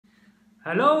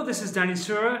Hello, this is Danny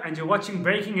Sura and you're watching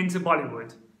Breaking Into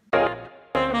Bollywood.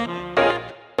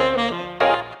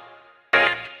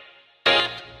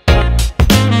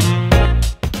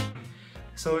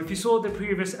 So if you saw the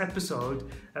previous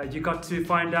episode, you got to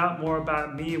find out more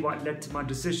about me, what led to my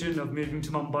decision of moving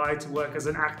to Mumbai to work as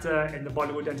an actor in the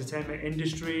Bollywood entertainment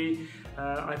industry.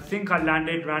 I think I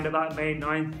landed around about May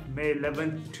 9th, May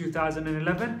 11th,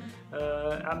 2011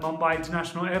 at Mumbai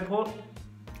International Airport.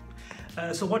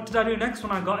 So what did I do next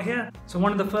when I got here? So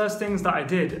one of the first things that I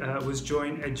did was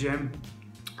join a gym.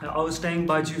 I was staying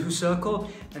by Juhu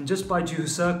Circle, and just by Juhu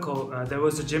Circle there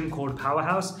was a gym called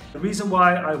Powerhouse. The reason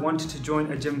why I wanted to join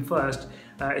a gym first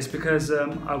is because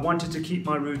I wanted to keep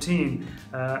my routine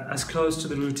as close to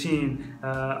the routine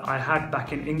I had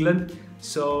back in England.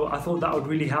 So I thought that would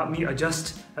really help me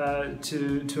adjust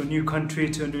to a new country,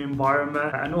 to a new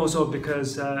environment, and also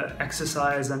because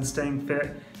exercise and staying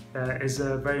fit is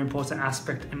a very important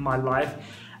aspect in my life.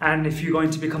 And if you're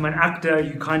going to become an actor,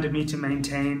 you kind of need to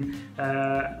maintain,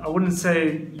 I wouldn't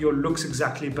say your looks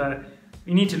exactly, but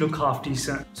you need to look half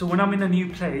decent. So when I'm in a new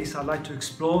place, I like to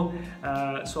explore.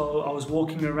 So I was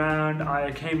walking around,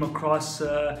 I came across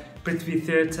Prithvi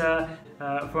Theatre.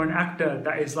 For an actor,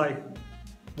 that is like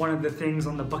one of the things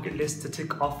on the bucket list to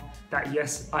tick off that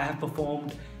yes, I have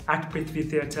performed at Prithvi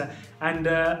Theatre. And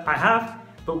I have.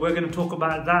 But we're going to talk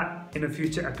about that in a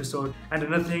future episode. And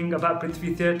another thing about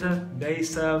Prithvi Theatre, they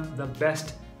serve the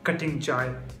best cutting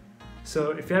chai.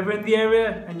 So if you're ever in the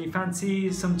area and you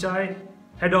fancy some chai,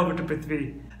 head over to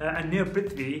Prithvi. And near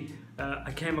Prithvi,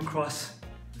 I came across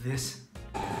this.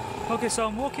 Okay, so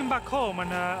I'm walking back home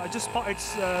and I just spotted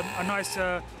a nice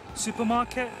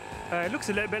supermarket. It looks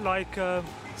a little bit like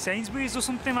Sainsbury's or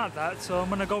something like that. So I'm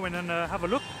going to go in and have a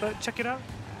look, but check it out.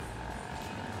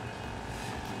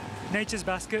 Nature's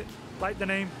Basket, like the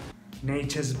name.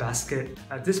 Nature's Basket.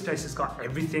 This place has got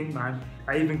everything, man.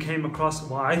 I even came across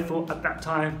what I thought at that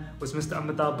time was Mr.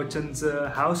 Amitabh Bachchan's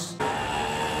house.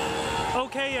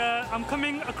 Okay, I'm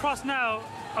coming across now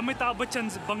Amitabh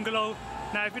Bachchan's bungalow.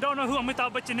 Now, if you don't know who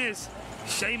Amitabh Bachchan is,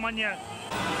 shame on ya.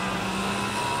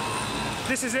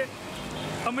 This is it,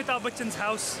 Amitabh Bachchan's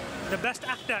house, the best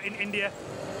actor in India.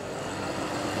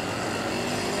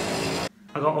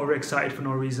 I got overexcited for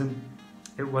no reason.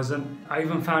 It wasn't. I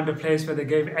even found a place where they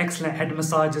gave excellent head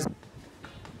massages.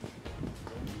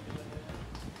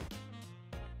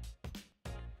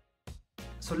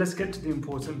 So let's get to the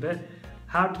important bit.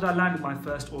 How did I land my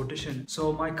first audition?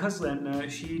 So my cousin,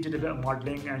 she did a bit of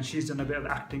modeling and she's done a bit of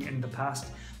acting in the past.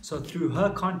 So through her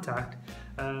contact,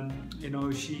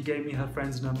 she gave me her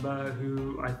friend's number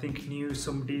who I think knew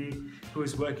somebody who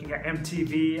was working at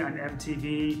MTV, and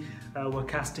MTV were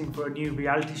casting for a new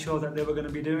reality show that they were going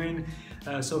to be doing.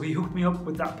 So he hooked me up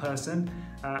with that person.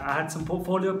 I had some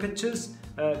portfolio pictures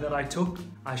that I took.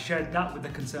 I shared that with the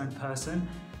concerned person.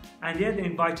 And yeah, they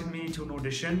invited me to an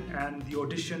audition, and the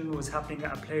audition was happening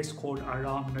at a place called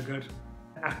Aram Nagar.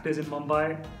 Actors in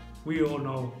Mumbai, we all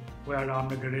know where Aram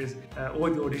Nagar is.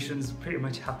 All the auditions pretty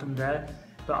much happened there.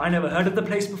 But I never heard of the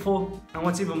place before. And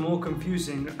what's even more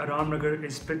confusing, Aram Nagar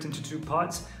is split into two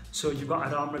parts. So you've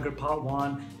got Aram Nagar Part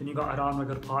 1, then you got Aram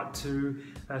Nagar Part 2.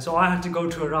 So I had to go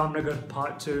to Aram Nagar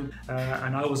Part 2,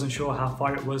 and I wasn't sure how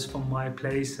far it was from my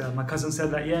place. My cousin said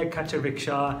that, yeah, catch a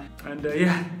rickshaw. And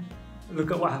yeah,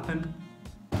 look at what happened.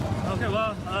 Okay,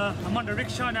 well, I'm on the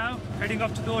rickshaw now, heading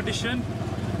off to the audition.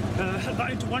 I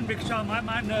got into one rickshaw, my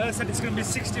man said it's going to be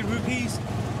 60 rupees.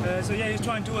 So yeah, he's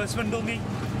trying to swindle me.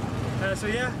 So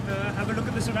yeah, have a look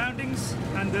at the surroundings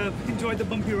and enjoy the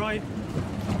bumpy ride.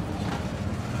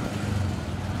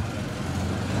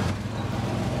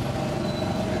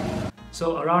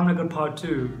 So Aram Nagar Part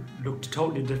 2 looked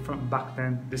totally different back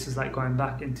then. This is like going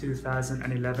back in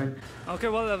 2011. Okay,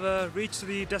 well, I've reached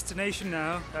the destination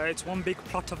now. It's one big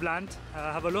plot of land.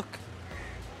 Have a look.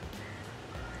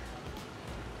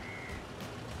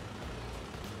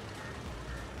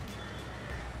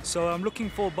 So I'm looking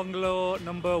for bungalow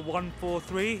number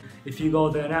 143. If you go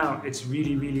there now, it's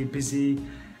really, really busy.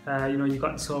 You've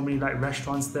got so many like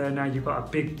restaurants there now. You've got a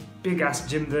big ass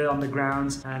gym there on the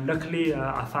grounds. And luckily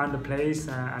I found a place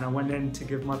and I went in to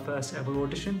give my first ever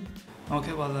audition.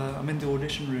 Okay, well, I'm in the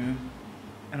audition room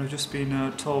and I've just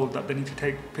been told that they need to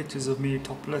take pictures of me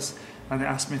topless, and they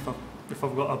asked me if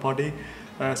I've got a body.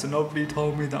 So nobody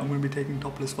told me that I'm going to be taking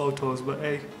topless photos, but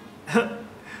hey,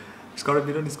 it's got to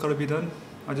be done, it's got to be done.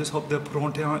 I just hope the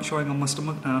Pronte aren't showing on my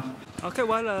stomach now. Okay,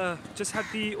 well, just had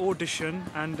the audition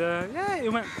and yeah,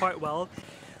 it went quite well.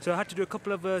 So I had to do a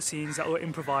couple of scenes that were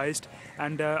improvised,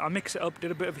 and I mixed it up, did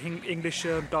a bit of English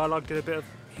dialogue, did a bit of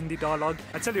Hindi dialogue.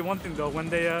 I tell you one thing though, when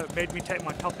they made me take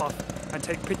my top off and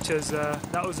take pictures,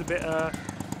 that was a bit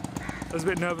I was a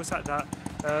bit nervous at that,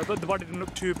 but the body didn't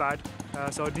look too bad.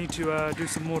 So I'd need to do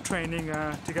some more training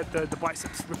to get the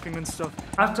biceps ripping and stuff.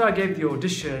 After I gave the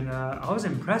audition, I was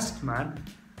impressed, man.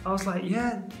 I was like,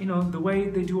 yeah, you know, the way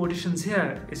they do auditions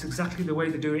here is exactly the way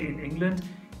they do it in England.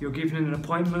 You're given an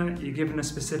appointment, you're given a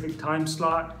specific time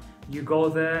slot, you go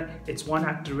there, it's one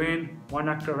actor in, one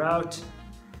actor out.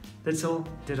 Little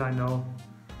did I know,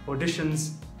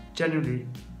 auditions generally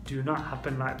do not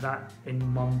happen like that in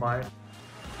Mumbai.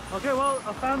 Okay, well,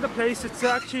 I found the place.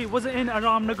 It wasn't in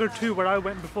Aram Nagar 2 where I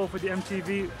went before for the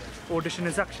MTV audition.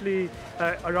 It's actually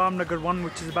Aram Nagar 1,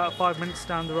 which is about 5 minutes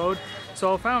down the road.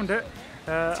 So I found it.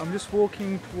 I'm just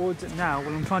walking towards it now.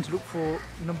 Well, I'm trying to look for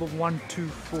number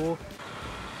 124.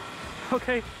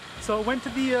 Okay, so I went to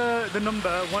the number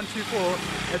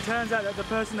 124. It turns out that the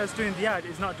person that's doing the ad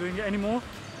is not doing it anymore,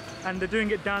 and they're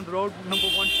doing it down the road, number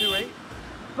 128.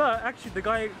 But actually the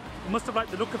guy must have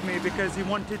liked the look of me because he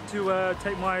wanted to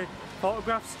take my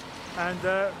photographs, and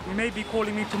he may be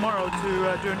calling me tomorrow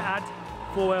to do an ad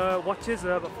for watches,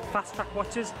 fast track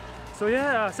watches. So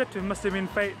yeah, I said to him, must have been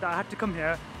fate that I had to come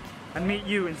here and meet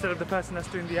you instead of the person that's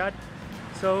doing the ad.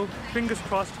 So fingers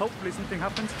crossed, hopefully something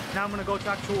happens. Now I'm going to go to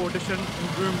actual audition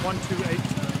in room 128.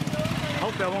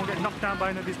 Hopefully I won't get knocked down by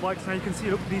any of these bikes. Now you can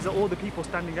see, look, these are all the people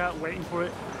standing out waiting for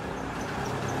it.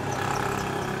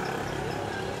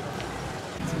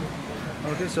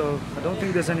 Okay, so I don't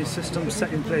think there's any system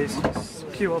set in place.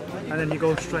 Just queue up and then you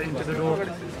go straight into the door.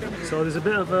 So there's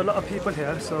a lot of people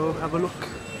here, so have a look.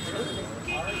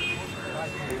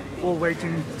 All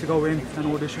waiting to go in and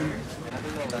audition.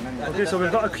 Okay, so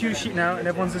we've got a cue sheet now and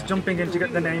everyone's just jumping in to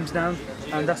get their names down,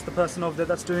 and that's the person over there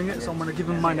that's doing it, so I'm going to give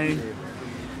him my name.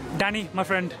 Danny, my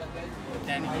friend.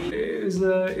 Danny. It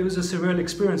was a surreal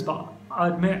experience, but I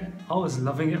admit I was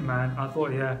loving it, man. I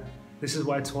thought, yeah, this is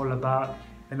what it's all about.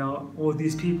 You know, all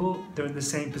these people, they're in the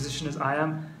same position as I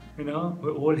am. You know,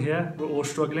 we're all here, we're all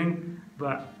struggling,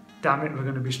 but damn it, we're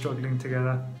going to be struggling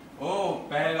together. Oh,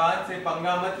 पहलवान से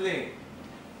पंगा मत ले.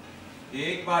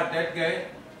 एक बार डट गए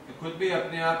तो खुद भी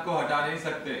अपने आप को हटा नहीं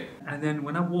सकते. And then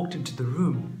when I walked into the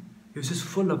room, it was just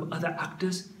full of other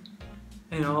actors.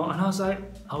 You know, and I was like,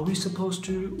 are we supposed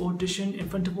to audition in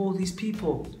front of all these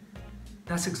people?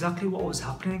 That's exactly what was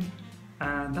happening,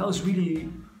 and that was really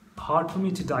hard for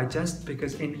me to digest,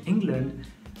 because in England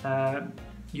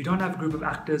you don't have a group of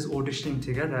actors auditioning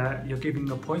together, you're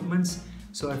giving appointments.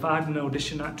 So if I had an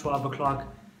audition at 12 o'clock,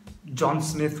 John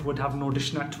Smith would have an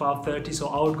audition at 12:30, so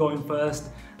I would go in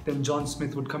first, then John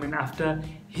Smith would come in after.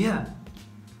 Here,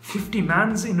 50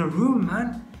 mans in a room,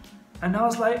 man, and I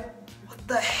was like, what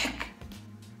the heck?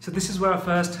 So this is where I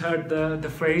first heard the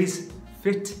phrase,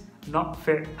 fit, not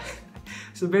fit.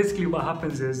 So basically what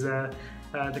happens is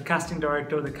the casting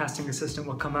director, the casting assistant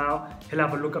will come out, he'll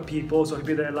have a look at people, so he'll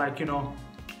be there like, you know,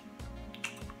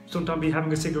 sometimes be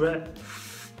having a cigarette.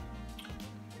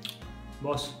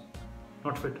 Boss,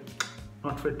 not fit,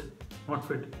 not fit, not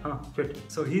fit, fit.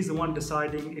 So he's the one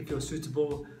deciding if you're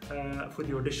suitable for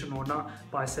the audition or not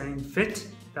by saying fit.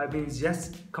 That means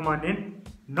yes, come on in.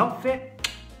 Not fit,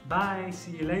 bye,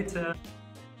 see you later.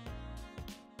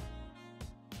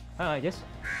 Yes.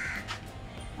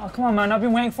 Oh, come on, man, I've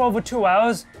been waiting for over 2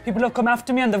 hours. People have come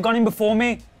after me and they've gone in before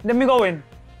me. Let me go in.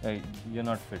 Hey, you're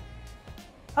not fit.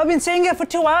 I've been sitting here for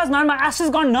 2 hours, man. My ass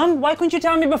has gone numb. Why couldn't you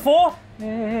tell me before?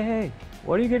 Hey.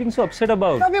 What are you getting so upset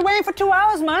about? I've been waiting for 2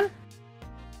 hours, man.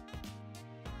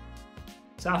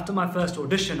 So after my first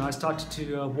audition, I started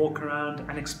to walk around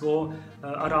and explore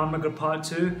Aram Nagar Part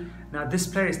 2. Now this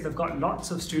place, they've got lots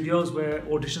of studios where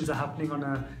auditions are happening on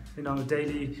a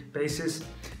daily basis.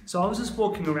 So I was just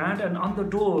walking around, and on the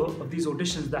door of these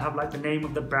auditions, they have like the name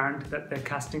of the brand that they're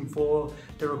casting for,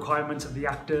 the requirements of the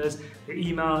actors, the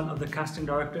email of the casting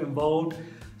director involved.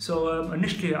 So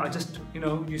initially I just,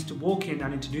 used to walk in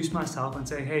and introduce myself and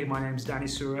say, hey, my name's Danny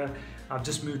Sura. I've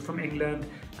just moved from England,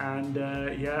 and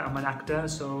yeah, I'm an actor.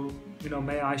 So,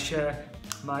 may I share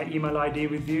my email ID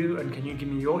with you, and can you give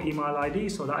me your email ID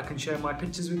so that I can share my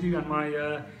pictures with you and my,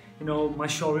 my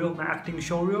showreel, my acting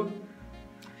showreel.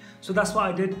 So that's what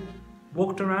I did.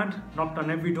 Walked around, knocked on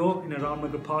every door in Aram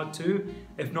Nagar Part 2.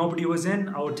 If nobody was in,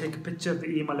 I would take a picture of the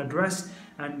email address,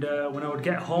 and when I would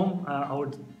get home, I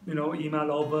would email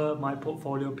over my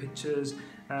portfolio pictures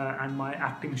and my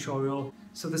acting showreel.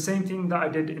 So the same thing that I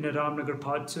did in Aram Nagar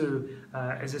Part 2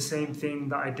 is the same thing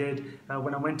that I did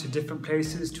when I went to different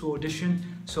places to audition.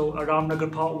 So Aram Nagar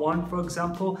Part 1, for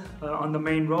example, on the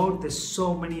main road, there's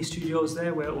so many studios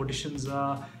there where auditions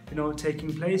are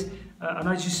taking place, and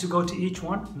I used to go to each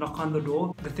one, knock on the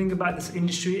door. The thing about this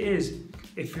industry is,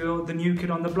 if you're the new kid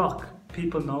on the block,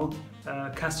 people know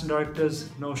casting directors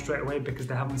know straight away because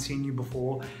they haven't seen you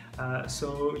before.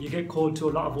 So you get called to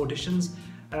a lot of auditions,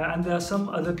 and there are some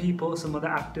other people, some other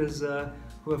actors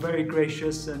who are very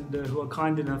gracious and who are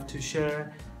kind enough to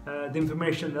share the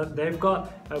information that they've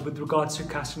got with regards to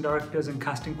casting directors and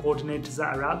casting coordinators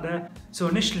that are out there. So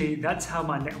initially, that's how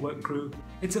my network grew.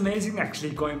 It's amazing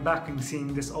actually going back and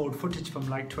seeing this old footage from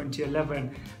like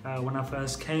 2011 when I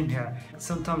first came here.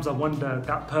 Sometimes I wonder,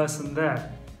 that person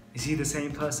there, is he the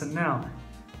same person now?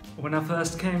 When I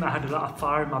first came, I had a lot of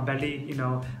fire in my belly, you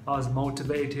know, I was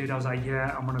motivated, I was like,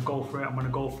 yeah, I'm gonna go for it, I'm gonna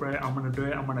go for it, I'm gonna do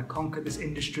it, I'm gonna conquer this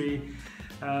industry.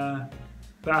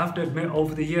 But I have to admit,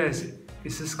 over the years,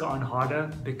 it's just gotten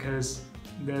harder because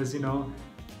there's, you know,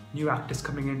 new actors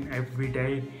coming in every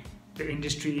day. The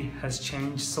industry has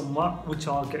changed somewhat, which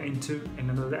I'll get into in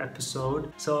another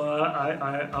episode. So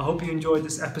I hope you enjoyed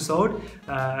this episode.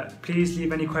 Please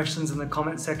leave any questions in the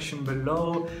comment section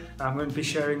below. I'm going to be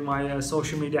sharing my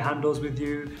social media handles with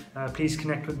you. Please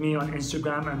connect with me on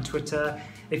Instagram and Twitter.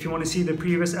 If you want to see the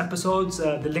previous episodes,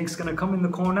 the link's going to come in the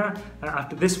corner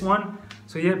after this one.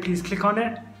 So yeah, please click on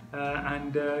it.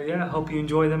 Yeah, hope you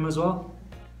enjoy them as well.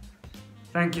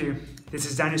 Thank you. This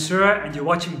is Daniel Sura and you're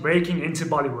watching Breaking Into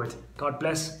Bollywood. God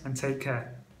bless and take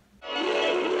care.